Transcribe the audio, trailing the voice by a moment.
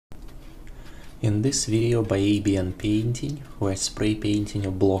In this video by ABN Painting, we're spray painting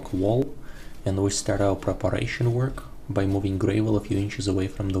a block wall, and we start our preparation work by moving gravel a few inches away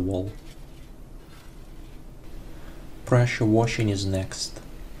from the wall. Pressure washing is next.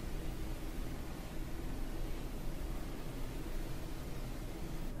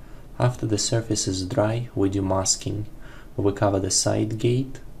 After the surface is dry, we do masking. We cover the side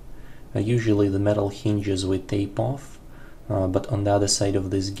gate. Usually the metal hinges we tape off, but on the other side of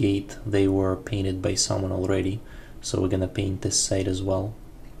this gate they were painted by someone already, so we're gonna paint this side as well.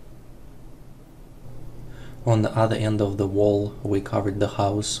 On the other end of the wall we covered the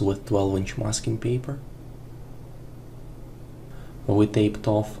house with 12-inch masking paper. We taped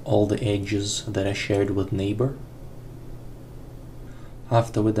off all the edges that are shared with neighbor.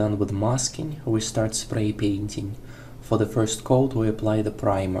 After we're done with masking, we start spray painting. For the first coat we apply the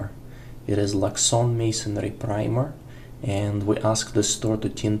primer. It is Luxon Masonry Primer, and we ask the store to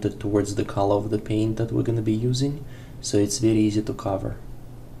tint it towards the color of the paint that we're going to be using, so it's very easy to cover.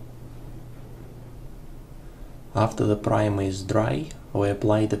 After the primer is dry, we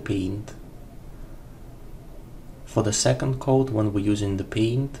apply the paint. For the second coat, when we're using the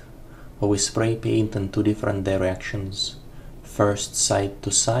paint, we spray paint in two different directions. First side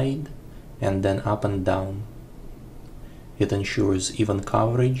to side, and then up and down. It ensures even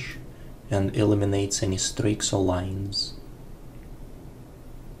coverage and eliminates any streaks or lines.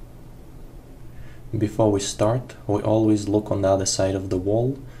 Before we start, we always look on the other side of the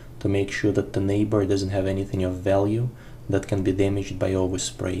wall to make sure that the neighbor doesn't have anything of value that can be damaged by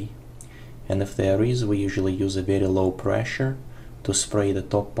overspray. And if there is, we usually use a very low pressure to spray the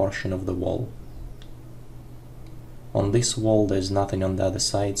top portion of the wall. On this wall there's nothing on the other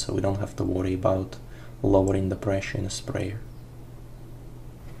side, so we don't have to worry about lowering the pressure in a sprayer.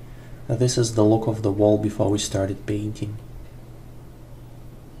 This is the look of the wall before we started painting.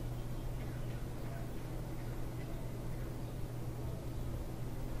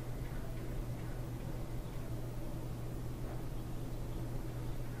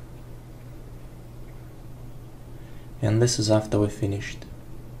 And this is after we finished.